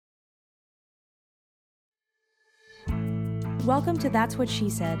Welcome to That's What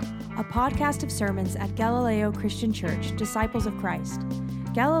She Said, a podcast of sermons at Galileo Christian Church, Disciples of Christ.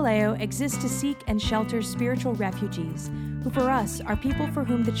 Galileo exists to seek and shelter spiritual refugees, who for us are people for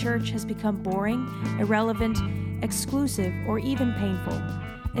whom the church has become boring, irrelevant, exclusive, or even painful,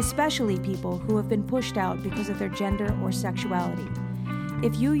 especially people who have been pushed out because of their gender or sexuality.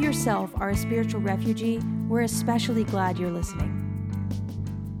 If you yourself are a spiritual refugee, we're especially glad you're listening.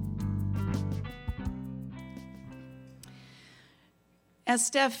 As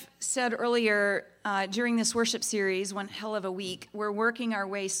Steph said earlier, during this worship series, One Hell of a Week, we're working our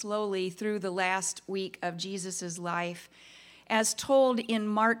way slowly through the last week of Jesus' life, as told in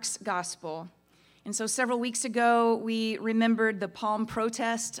Mark's gospel. And so several weeks ago, we remembered the palm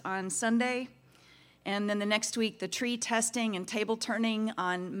protest on Sunday, and then the next week, the tree testing and table turning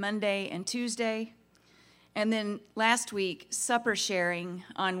on Monday and Tuesday, and then last week, supper sharing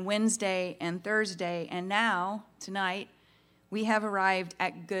on Wednesday and Thursday, and now, tonight, we have arrived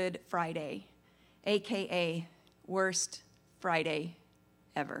at Good Friday, a.k.a. worst Friday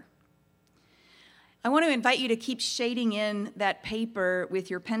ever. I want to invite you to keep shading in that paper with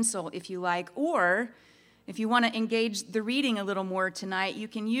your pencil if you like, or if you want to engage the reading a little more tonight, you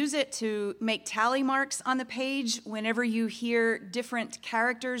can use it to make tally marks on the page whenever you hear different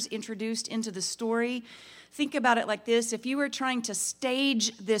characters introduced into the story. Think about it like this. If you were trying to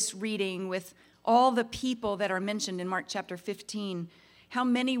stage this reading with all the people that are mentioned in Mark chapter 15, how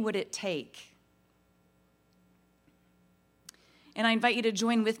many would it take? And I invite you to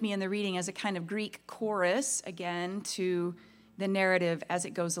join with me in the reading as a kind of Greek chorus, again, to the narrative as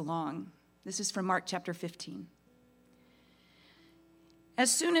it goes along. This is from Mark chapter 15.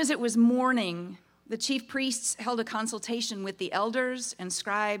 As soon as it was morning, the chief priests held a consultation with the elders and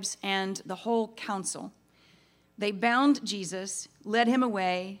scribes and the whole council. They bound Jesus, led him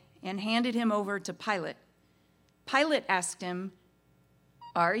away, and handed him over to Pilate. Pilate asked him,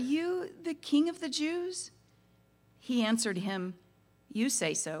 "Are you the king of the Jews?" He answered him, "You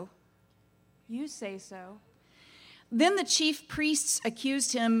say so." You say so. Then the chief priests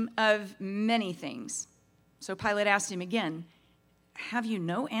accused him of many things. So Pilate asked him again, "Have you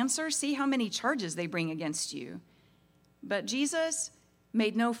no answer? See how many charges they bring against you." But Jesus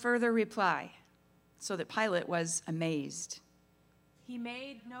made no further reply, so that Pilate was amazed. He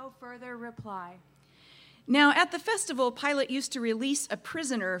made no further reply. Now, at the festival, Pilate used to release a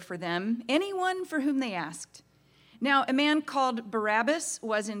prisoner for them, anyone for whom they asked. Now, a man called Barabbas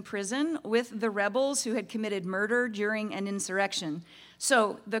was in prison with the rebels who had committed murder during an insurrection.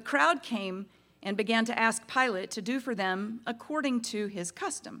 So the crowd came and began to ask Pilate to do for them according to his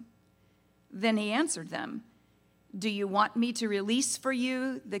custom. Then he answered them, "Do you want me to release for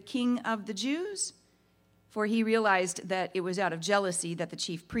you the king of the Jews?" For he realized that it was out of jealousy that the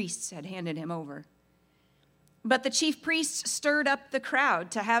chief priests had handed him over. But the chief priests stirred up the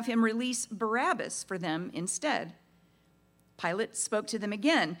crowd to have him release Barabbas for them instead. Pilate spoke to them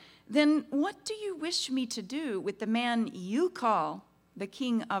again. "Then what do you wish me to do with the man you call the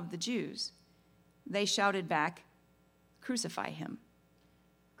king of the Jews?" They shouted back, "Crucify him."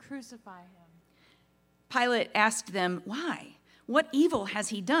 Crucify him. Pilate asked them, "Why? What evil has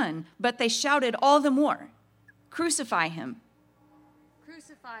he done?" But they shouted all the more, "Crucify him."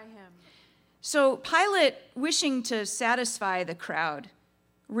 Crucify him. So Pilate, wishing to satisfy the crowd,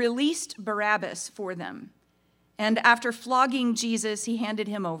 released Barabbas for them. And after flogging Jesus, he handed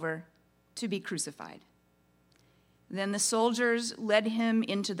him over to be crucified. Then the soldiers led him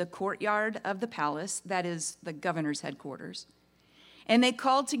into the courtyard of the palace, that is, the governor's headquarters. And they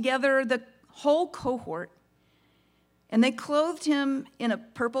called together the whole cohort. And they clothed him in a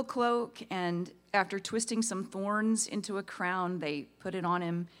purple cloak, and after twisting some thorns into a crown, they put it on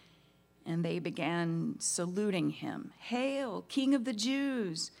him, and they began saluting him. "Hail, King of the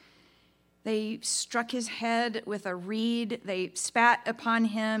Jews!" They struck his head with a reed. They spat upon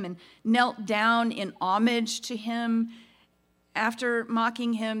him and knelt down in homage to him. After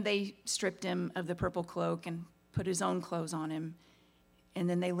mocking him, they stripped him of the purple cloak and put his own clothes on him, and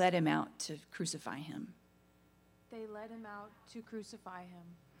then they led him out to crucify him. They led him out to crucify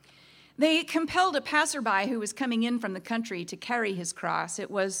him. They compelled a passerby who was coming in from the country to carry his cross. It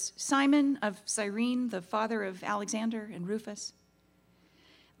was Simon of Cyrene, the father of Alexander and Rufus.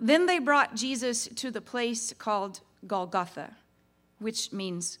 Then they brought Jesus to the place called Golgotha, which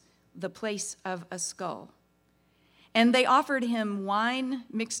means the place of a skull. And they offered him wine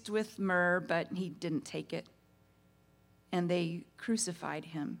mixed with myrrh, but he didn't take it. And they crucified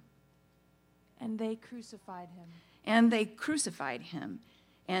him. And they crucified him. And they crucified him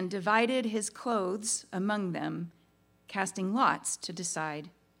and divided his clothes among them, casting lots to decide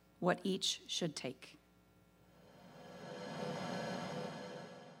what each should take.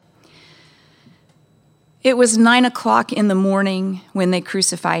 It was 9:00 in the morning when they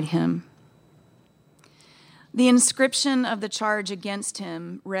crucified him. The inscription of the charge against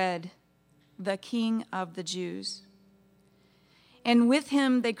him read, "The King of the Jews." And with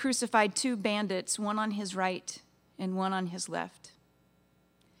him they crucified 2 bandits, one on his right and one on his left.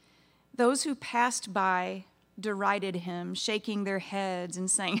 Those who passed by derided him, shaking their heads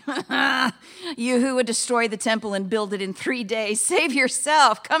and saying, "You who would destroy the temple and build it in 3 days, save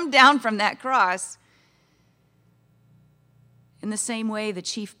yourself, come down from that cross." In the same way, the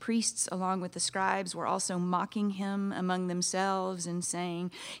chief priests, along with the scribes, were also mocking him among themselves and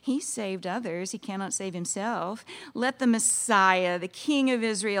saying, "He saved others, he cannot save himself. Let the Messiah, the King of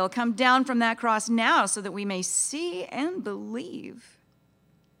Israel, come down from that cross now so that we may see and believe."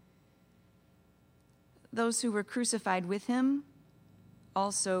 Those who were crucified with him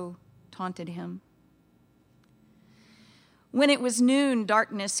also taunted him. When it was noon,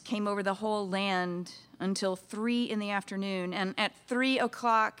 darkness came over the whole land until 3 p.m, and at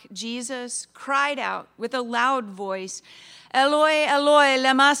 3:00, Jesus cried out with a loud voice, "Eloi, Eloi,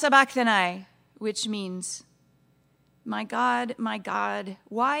 lema sabachthani," which means, my God,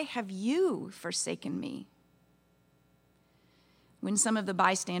 why have you forsaken me?" When some of the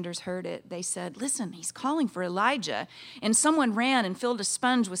bystanders heard it, they said, "Listen, he's calling for Elijah." And someone ran and filled a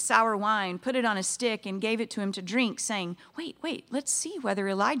sponge with sour wine, put it on a stick, and gave it to him to drink, saying, Wait, let's see whether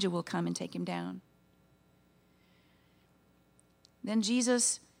Elijah will come and take him down." Then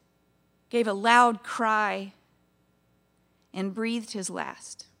Jesus gave a loud cry and breathed his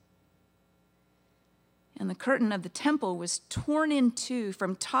last. And the curtain of the temple was torn in two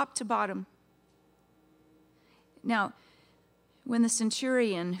from top to bottom. Now, when the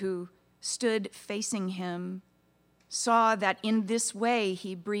centurion who stood facing him saw that in this way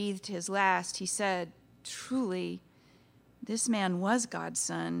he breathed his last, he said, "Truly, this man was God's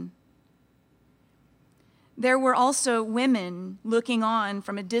son." There were also women looking on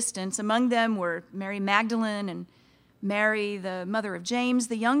from a distance. Among them were Mary Magdalene and Mary, the mother of James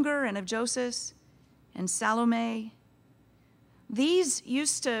the younger and of Joseph, and Salome. These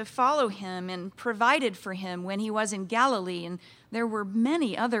used to follow him and provided for him when he was in Galilee, and there were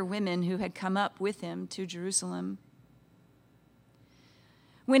many other women who had come up with him to Jerusalem.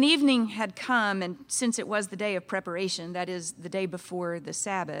 When evening had come, and since it was the day of preparation, that is, the day before the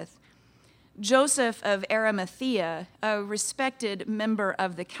Sabbath, Joseph of Arimathea, a respected member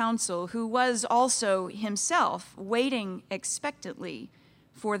of the council, who was also himself waiting expectantly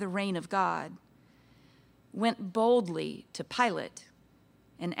for the reign of God, went boldly to Pilate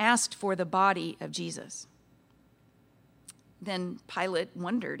and asked for the body of Jesus. Then Pilate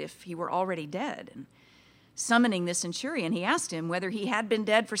wondered if he were already dead, and summoning the centurion, he asked him whether he had been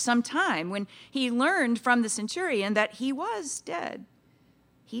dead for some time. When he learned from the centurion that he was dead,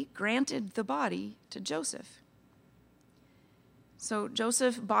 he granted the body to Joseph. So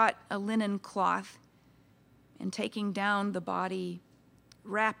Joseph bought a linen cloth, and taking down the body,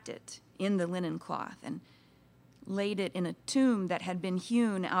 wrapped it in the linen cloth and laid it in a tomb that had been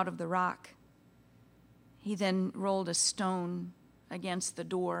hewn out of the rock. He then rolled a stone against the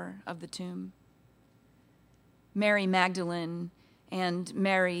door of the tomb. Mary Magdalene and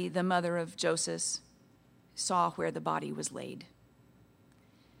Mary, the mother of Joseph, saw where the body was laid.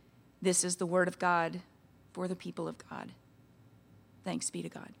 This is the word of God for the people of God. Thanks be to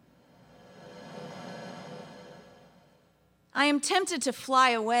God. I am tempted to fly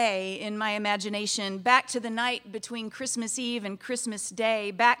away in my imagination back to the night between Christmas Eve and Christmas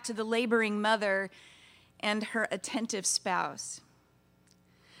Day, back to the laboring mother and her attentive spouse.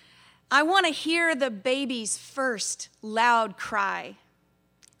 I want to hear the baby's first loud cry,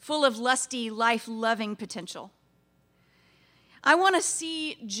 full of lusty, life-loving potential. I want to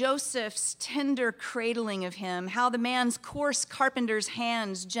see Joseph's tender cradling of him, how the man's coarse carpenter's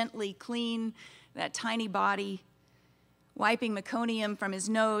hands gently clean that tiny body, wiping meconium from his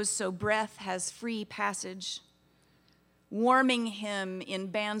nose so breath has free passage, warming him in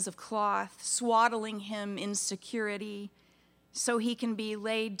bands of cloth, swaddling him in security so he can be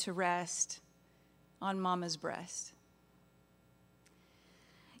laid to rest on mama's breast.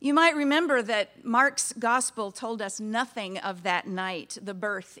 You might remember that Mark's gospel told us nothing of that night, the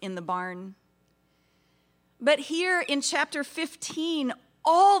birth in the barn. But here in chapter 15,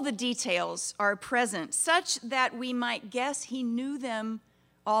 all the details are present, such that we might guess he knew them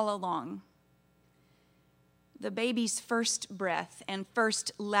all along. The baby's first breath and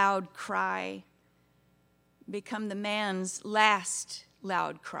first loud cry become the man's last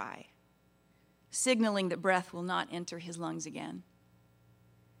loud cry, signaling that breath will not enter his lungs again.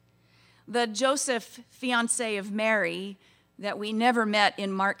 The Joseph, fiancé of Mary, that we never met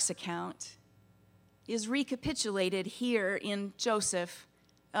in Mark's account, is recapitulated here in Joseph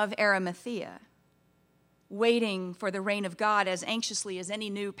of Arimathea, waiting for the reign of God as anxiously as any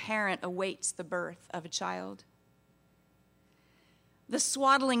new parent awaits the birth of a child. The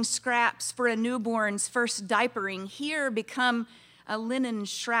swaddling scraps for a newborn's first diapering here become a linen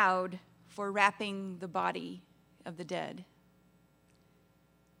shroud for wrapping the body of the dead.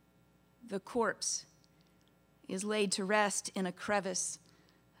 The corpse is laid to rest in a crevice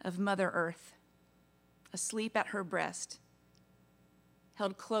of Mother Earth, asleep at her breast,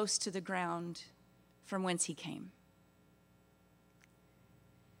 held close to the ground from whence he came.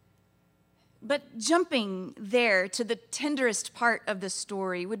 But jumping there to the tenderest part of the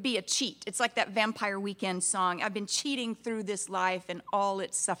story would be a cheat. It's like that Vampire Weekend song, I've been cheating through this life and all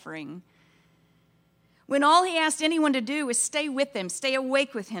its suffering. When all he asked anyone to do is stay with him, stay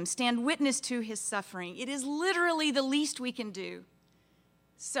awake with him, stand witness to his suffering. It is literally the least we can do.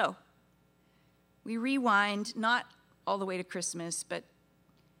 So, we rewind, not all the way to Christmas, but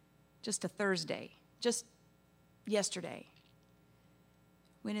just to Thursday, just yesterday,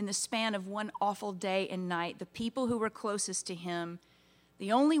 when in the span of one awful day and night, the people who were closest to him,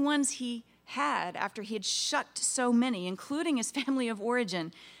 the only ones he had after he had shucked so many, including his family of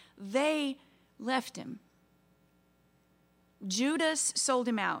origin, they left him. Judas sold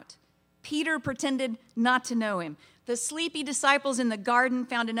him out. Peter pretended not to know him. The sleepy disciples in the garden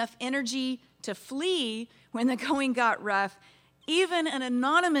found enough energy to flee when the going got rough. Even an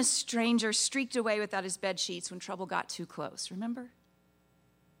anonymous stranger streaked away without his bed sheets when trouble got too close. Remember?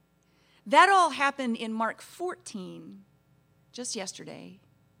 That all happened in Mark 14, just yesterday.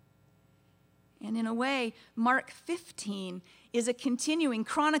 And in a way, Mark 15 is a continuing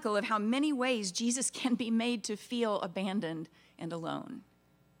chronicle of how many ways Jesus can be made to feel abandoned and alone.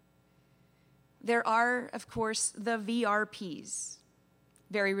 There are, of course, the VRPs,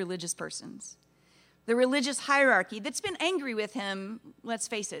 very religious persons. The religious hierarchy that's been angry with him, let's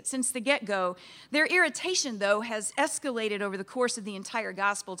face it, since the get-go. Their irritation, though, has escalated over the course of the entire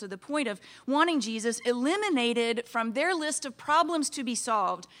gospel to the point of wanting Jesus eliminated from their list of problems to be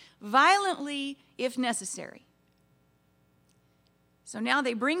solved, violently if necessary. So now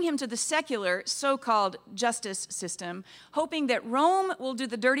they bring him to the secular, so-called justice system, hoping that Rome will do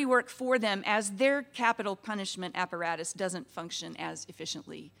the dirty work for them as their capital punishment apparatus doesn't function as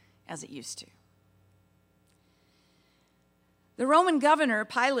efficiently as it used to. The Roman governor,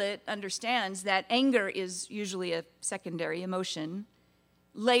 Pilate, understands that anger is usually a secondary emotion,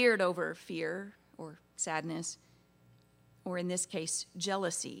 layered over fear or sadness, or in this case,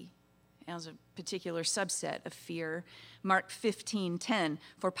 jealousy, as a particular subset of fear. Mark 15:10,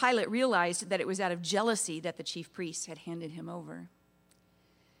 for Pilate realized that it was out of jealousy that the chief priests had handed him over.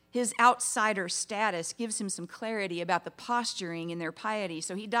 His outsider status gives him some clarity about the posturing in their piety.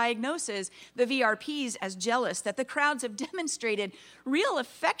 So he diagnoses the VRPs as jealous, that the crowds have demonstrated real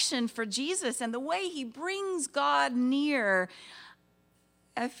affection for Jesus and the way he brings God near,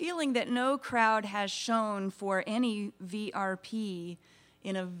 a feeling that no crowd has shown for any VRP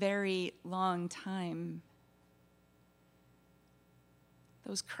in a very long time.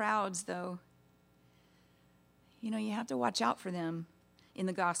 Those crowds, though, you have to watch out for them in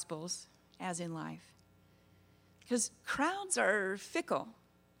the Gospels, as in life. Because crowds are fickle.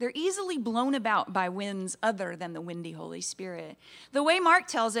 They're easily blown about by winds other than the windy Holy Spirit. The way Mark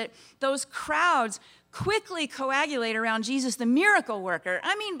tells it, those crowds quickly coagulate around Jesus, the miracle worker.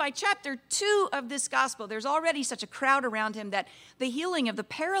 By chapter 2 of this gospel, there's already such a crowd around him that the healing of the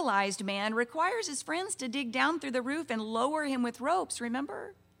paralyzed man requires his friends to dig down through the roof and lower him with ropes,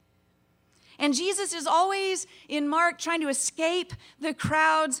 remember? And Jesus is always, in Mark, trying to escape the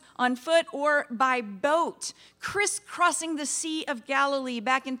crowds on foot or by boat, crisscrossing the Sea of Galilee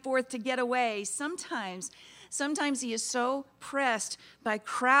back and forth to get away. Sometimes he is so pressed by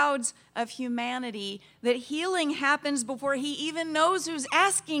crowds of humanity that healing happens before he even knows who's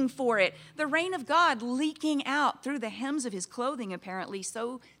asking for it. The reign of God leaking out through the hems of his clothing, apparently.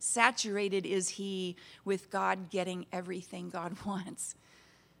 So saturated is he with God getting everything God wants.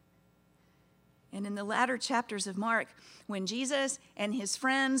 And in the latter chapters of Mark, when Jesus and his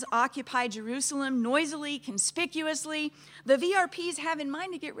friends occupy Jerusalem noisily, conspicuously, the VRPs have in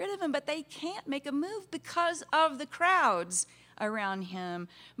mind to get rid of him, but they can't make a move because of the crowds around him.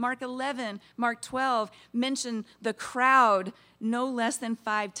 Mark 11, Mark 12 mention the crowd no less than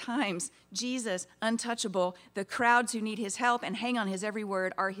 5 times. Jesus, untouchable. The crowds who need his help and hang on his every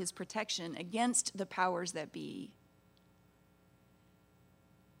word are his protection against the powers that be.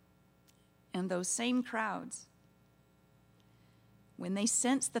 And those same crowds, when they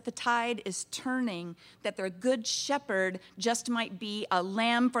sense that the tide is turning, that their good shepherd just might be a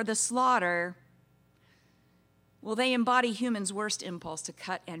lamb for the slaughter, Well, they embody humans' worst impulse to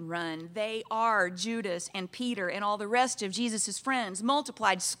cut and run. They are Judas and Peter and all the rest of Jesus' friends,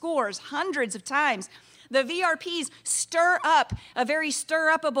 multiplied scores, hundreds of times. The VRPs stir up a very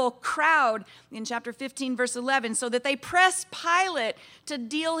stir-upable crowd in chapter 15, verse 11, so that they press Pilate to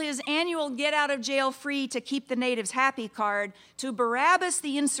deal his annual get-out-of-jail-free to keep the natives happy card to Barabbas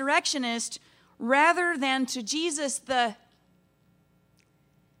the insurrectionist rather than to Jesus the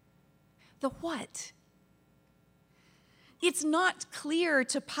what? It's not clear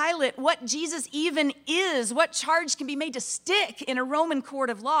to Pilate what Jesus even is, what charge can be made to stick in a Roman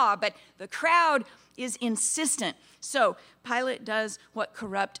court of law, but the crowd is insistent. So Pilate does what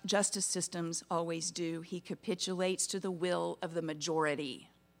corrupt justice systems always do. He capitulates to the will of the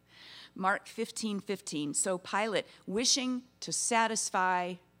majority. Mark 15:15. So Pilate, wishing to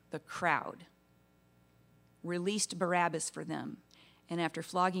satisfy the crowd, released Barabbas for them, and after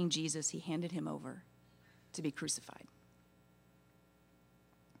flogging Jesus, he handed him over to be crucified.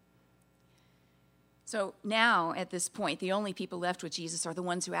 So now, at this point, the only people left with Jesus are the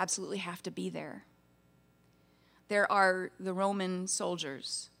ones who absolutely have to be there. There are the Roman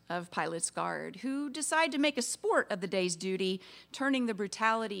soldiers of Pilate's guard who decide to make a sport of the day's duty, turning the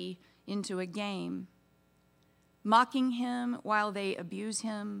brutality into a game, mocking him while they abuse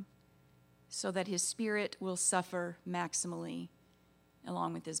him so that his spirit will suffer maximally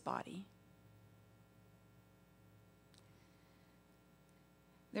along with his body.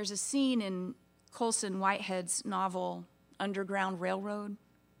 There's a scene in Colson Whitehead's novel, Underground Railroad,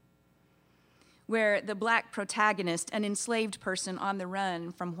 where the black protagonist, an enslaved person on the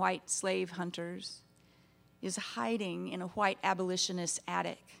run from white slave hunters, is hiding in a white abolitionist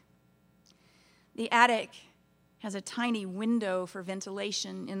attic. The attic has a tiny window for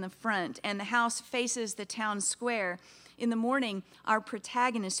ventilation in the front, and the house faces the town square. In the morning, our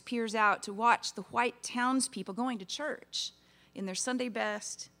protagonist peers out to watch the white townspeople going to church in their Sunday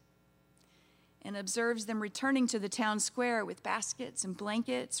best, and observes them returning to the town square with baskets and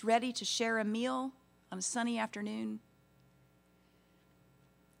blankets, ready to share a meal on a sunny afternoon.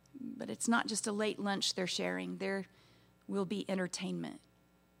 But it's not just a late lunch they're sharing. There will be entertainment.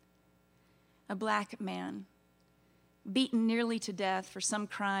 A black man, beaten nearly to death for some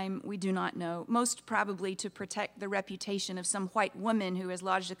crime we do not know, most probably to protect the reputation of some white woman who has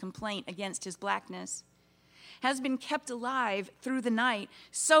lodged a complaint against his blackness, has been kept alive through the night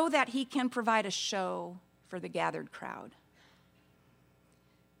so that he can provide a show for the gathered crowd.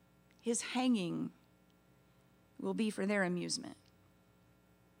 His hanging will be for their amusement.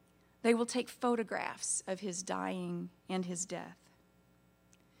 They will take photographs of his dying and his death.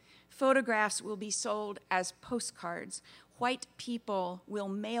 Photographs will be sold as postcards. White people will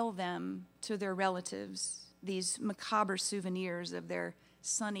mail them to their relatives, these macabre souvenirs of their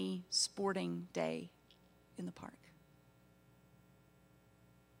sunny sporting day in the park.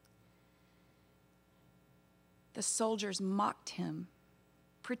 The soldiers mocked him,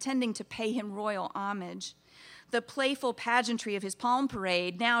 pretending to pay him royal homage. The playful pageantry of his palm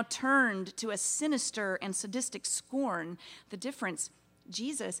parade now turned to a sinister and sadistic scorn. The difference,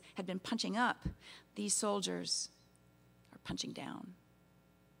 Jesus had been punching up. These soldiers are punching down.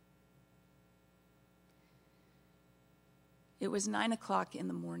 It was 9:00 in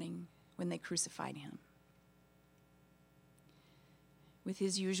the morning when they crucified him. With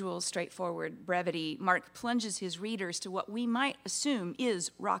his usual straightforward brevity, Mark plunges his readers to what we might assume is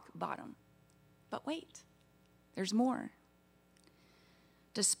rock bottom. But wait, there's more.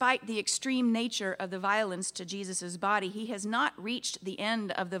 Despite the extreme nature of the violence to Jesus' body, he has not reached the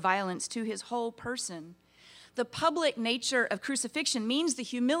end of the violence to his whole person. The public nature of crucifixion means the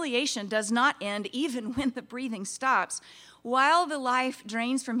humiliation does not end even when the breathing stops. While the life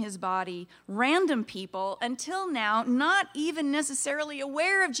drains from his body, random people, until now not even necessarily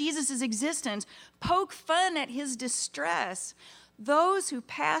aware of Jesus' existence, poke fun at his distress. Those who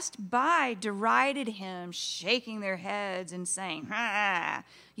passed by derided him, shaking their heads and saying, "Ha,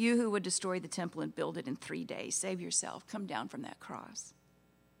 you who would destroy the temple and build it in 3 days, save yourself, come down from that cross."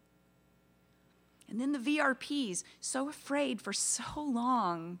 And then the VRPs, so afraid for so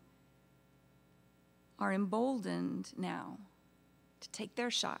long, are emboldened now to take their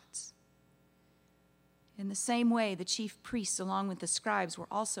shots. In the same way, the chief priests, along with the scribes,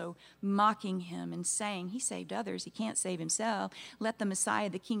 were also mocking him and saying, "He saved others, he can't save himself. Let the Messiah,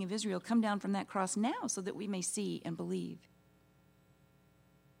 the King of Israel, come down from that cross now so that we may see and believe."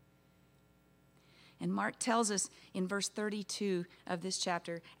 And Mark tells us in verse 32 of this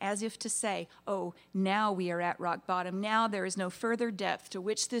chapter, as if to say, oh, now we are at rock bottom. Now there is no further depth to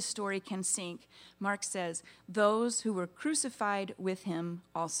which this story can sink. Mark says, those who were crucified with him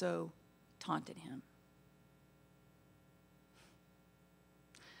also taunted him.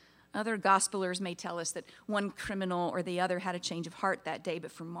 Other gospelers may tell us that one criminal or the other had a change of heart that day,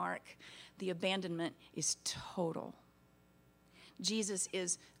 but for Mark, the abandonment is total. Jesus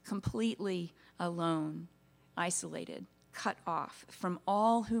is completely alone, isolated, cut off from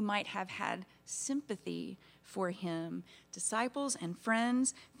all who might have had sympathy for him. Disciples and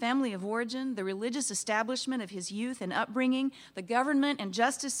friends, family of origin, the religious establishment of his youth and upbringing, the government and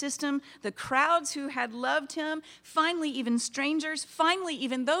justice system, the crowds who had loved him, finally even strangers, finally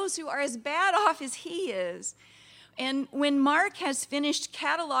even those who are as bad off as he is. And when Mark has finished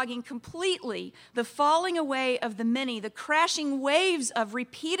cataloging completely the falling away of the many, the crashing waves of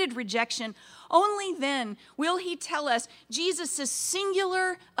repeated rejection, only then will he tell us Jesus'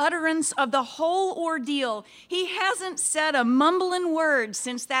 singular utterance of the whole ordeal. He hasn't said a mumbling word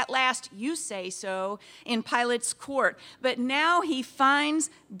since that last "you say so" in Pilate's court, but now he finds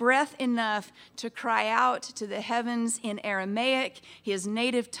breath enough to cry out to the heavens in Aramaic, his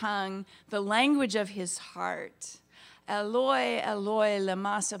native tongue, the language of his heart. Eloi, Eloi,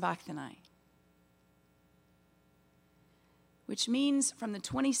 lama sabachthani. Which means from the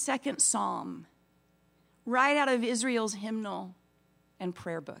 22nd Psalm, right out of Israel's hymnal and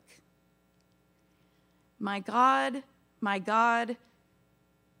prayer book. My God,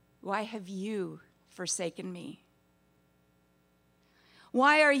 why have you forsaken me?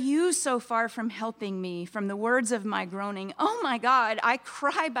 Why are you so far from helping me? From the words of my groaning, oh my God, I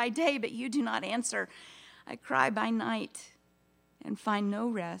cry by day, but you do not answer. I cry by night and find no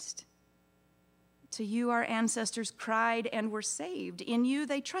rest. To you our ancestors cried and were saved. In you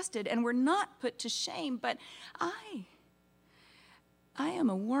they trusted and were not put to shame. But I am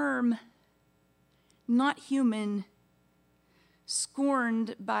a worm, not human,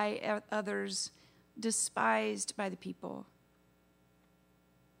 scorned by others, despised by the people.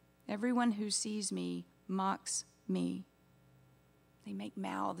 Everyone who sees me mocks me. They make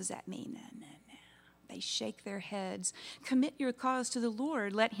mouths at me. Nah, nah, nah. They shake their heads. Commit your cause to the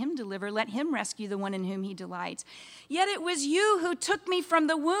Lord. Let him deliver. Let him rescue the one in whom he delights. Yet it was you who took me from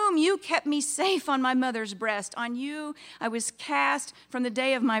the womb. You kept me safe on my mother's breast. On you I was cast from the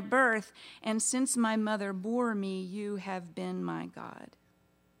day of my birth. And since my mother bore me, you have been my God.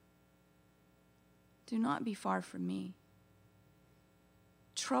 Do not be far from me.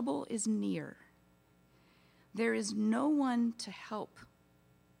 Trouble is near. There is no one to help.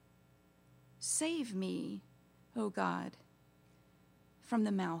 Save me, O God, from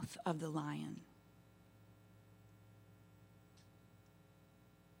the mouth of the lion.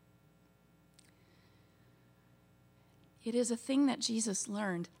 It is a thing that Jesus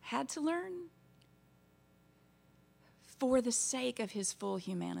had to learn, for the sake of his full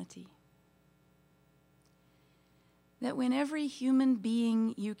humanity. That when every human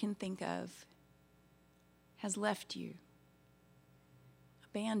being you can think of has left you,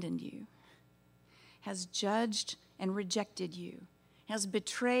 abandoned you, has judged and rejected you, has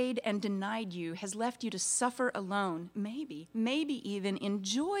betrayed and denied you, has left you to suffer alone, maybe even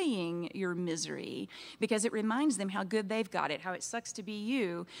enjoying your misery because it reminds them how good they've got it, how it sucks to be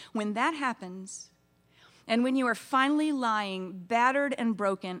you. When that happens, and when you are finally lying, battered and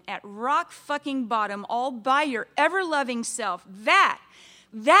broken, at rock fucking bottom, all by your ever-loving self, that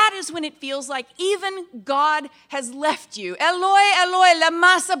is when it feels like even God has left you. Eloi, Eloi,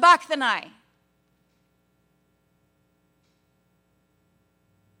 lama sabachthani.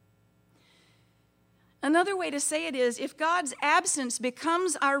 Another way to say it is, if God's absence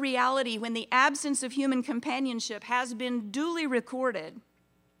becomes our reality when the absence of human companionship has been duly recorded,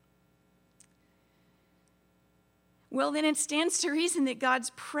 well, then it stands to reason that God's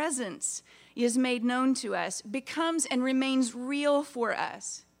presence is made known to us, becomes and remains real for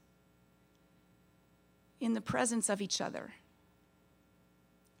us in the presence of each other.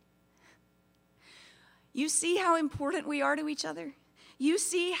 You see how important we are to each other? You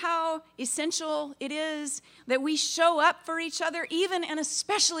see how essential it is that we show up for each other, even and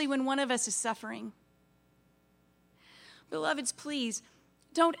especially when one of us is suffering. Beloveds, please,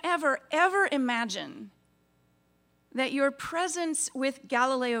 don't ever imagine that your presence with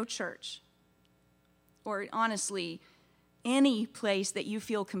Galileo Church, or honestly, any place that you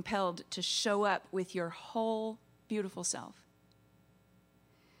feel compelled to show up with your whole beautiful self,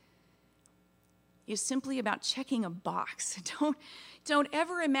 is simply about checking a box. Don't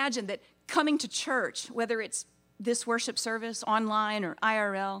ever imagine that coming to church, whether it's this worship service, online or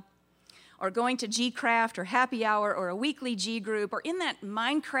IRL, or going to G-Craft or Happy Hour or a weekly G group or in that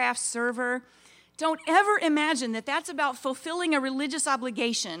Minecraft server, don't ever imagine that that's about fulfilling a religious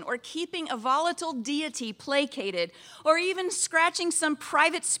obligation or keeping a volatile deity placated or even scratching some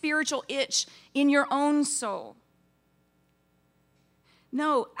private spiritual itch in your own soul.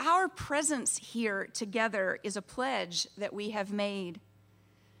 No, our presence here together is a pledge that we have made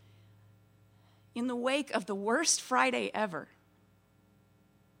in the wake of the worst Friday ever.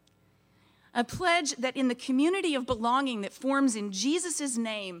 A pledge that in the community of belonging that forms in Jesus'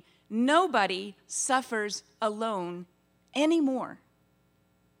 name, nobody suffers alone anymore.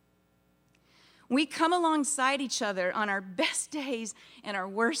 We come alongside each other on our best days and our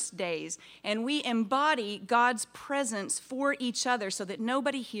worst days, and we embody God's presence for each other so that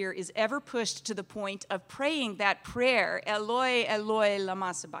nobody here is ever pushed to the point of praying that prayer, Eloi, Eloi,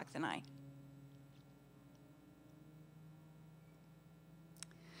 lama sabachthani.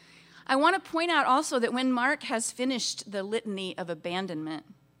 I want to point out also that when Mark has finished the litany of abandonment,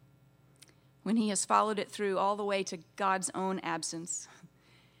 when he has followed it through all the way to God's own absence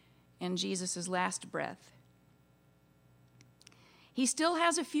and Jesus' last breath, he still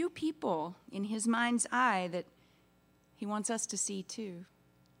has a few people in his mind's eye that he wants us to see too.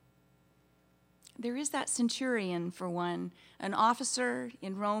 There is that centurion, for one, an officer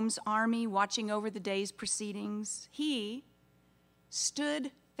in Rome's army watching over the day's proceedings. He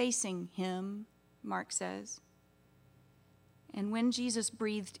stood facing him, Mark says. And when Jesus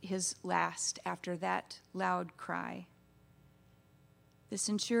breathed his last after that loud cry, the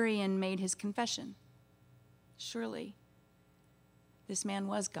centurion made his confession. Surely, this man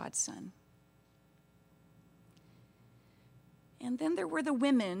was God's son. And then there were the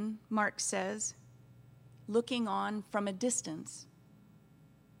women, Mark says, looking on from a distance.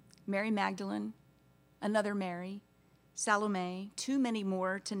 Mary Magdalene, another Mary, Salome, too many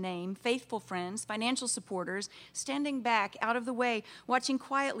more to name, faithful friends, financial supporters, standing back out of the way, watching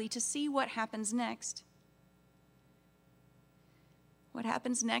quietly to see what happens next. What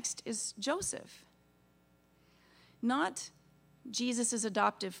happens next is Joseph. Not Jesus'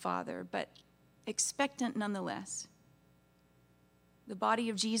 adoptive father, but expectant nonetheless. The body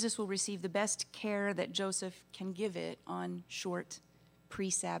of Jesus will receive the best care that Joseph can give it on short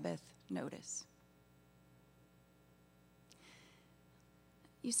pre-Sabbath notice.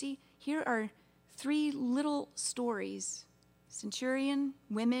 You see, here are three little stories: centurion,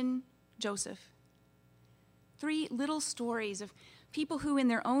 women, Joseph. Three little stories of people who in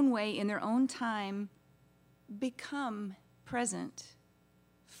their own way, in their own time, become present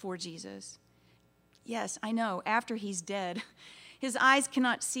for Jesus. Yes, I know, after he's dead, his eyes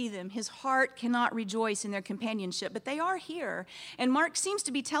cannot see them, his heart cannot rejoice in their companionship, but they are here. And Mark seems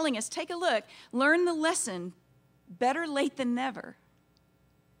to be telling us, take a look, learn the lesson, better late than never.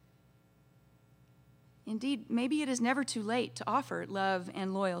 Indeed, maybe it is never too late to offer love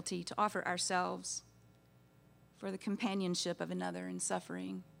and loyalty, to offer ourselves for the companionship of another in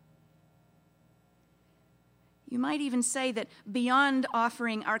suffering. You might even say that beyond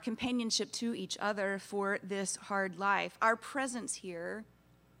offering our companionship to each other for this hard life, our presence here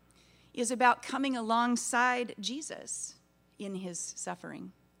is about coming alongside Jesus in his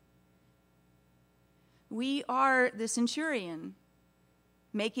suffering. We are the centurion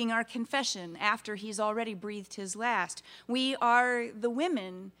making our confession after he's already breathed his last. We are the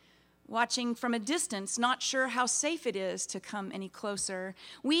women watching from a distance, not sure how safe it is to come any closer.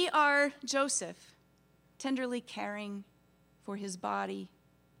 We are Joseph, tenderly caring for his body.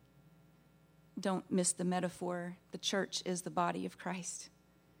 Don't miss the metaphor. The church is the body of Christ.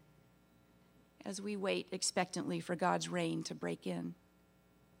 As we wait expectantly for God's reign to break in.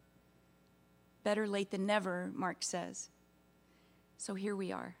 Better late than never, Mark says. So here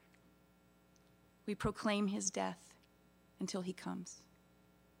we are. We proclaim his death until he comes.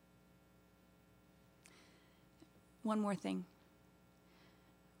 One more thing.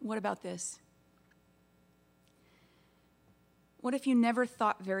 What about this? What if you never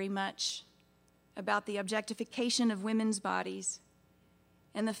thought very much about the objectification of women's bodies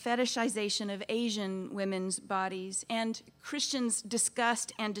and the fetishization of Asian women's bodies and Christians'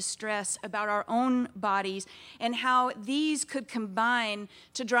 disgust and distress about our own bodies and how these could combine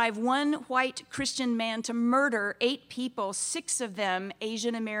to drive one white Christian man to murder 8 people, 6 of them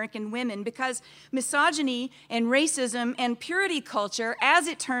Asian American women, because misogyny and racism and purity culture, as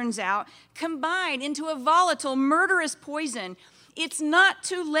it turns out, combine into a volatile, murderous poison. It's not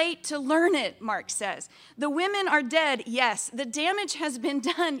too late to learn it, Mark says. The women are dead, yes. The damage has been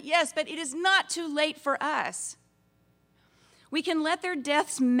done, yes, but it is not too late for us. We can let their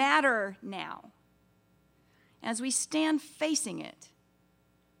deaths matter now as we stand facing it.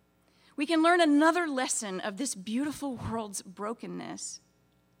 We can learn another lesson of this beautiful world's brokenness.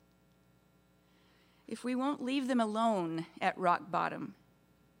 If we won't leave them alone at rock bottom,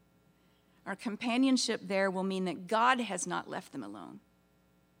 our companionship there will mean that God has not left them alone.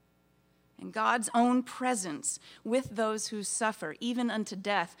 And God's own presence with those who suffer, even unto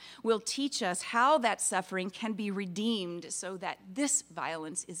death, will teach us how that suffering can be redeemed so that this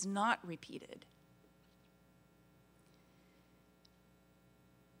violence is not repeated.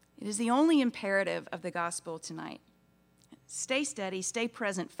 It is the only imperative of the gospel tonight. Stay steady, stay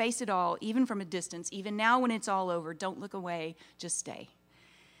present, face it all, even from a distance. Even now when it's all over, don't look away, just stay.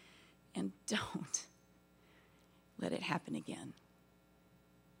 And don't let it happen again.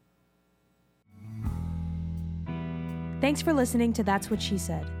 Thanks for listening to That's What She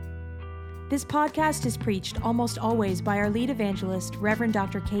Said. This podcast is preached almost always by our lead evangelist, Reverend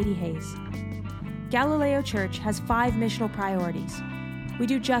Dr. Katie Hayes. Galileo Church has 5 missional priorities. We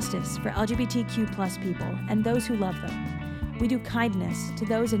do justice for LGBTQ+ people and those who love them. We do kindness to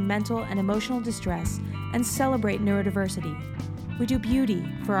those in mental and emotional distress and celebrate neurodiversity. We do beauty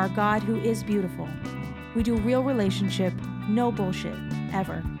for our God who is beautiful. We do real relationship, no bullshit,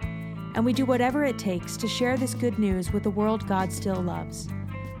 ever. And we do whatever it takes to share this good news with the world God still loves.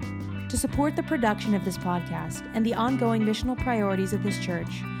 To support the production of this podcast and the ongoing missional priorities of this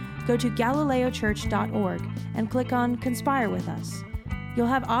church, go to galileochurch.org and click on Conspire with Us. You'll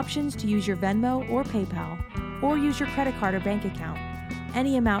have options to use your Venmo or PayPal, or use your credit card or bank account.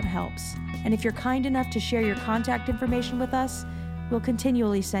 Any amount helps, and if you're kind enough to share your contact information with us, we'll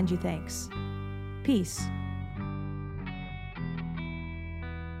continually send you thanks. Peace.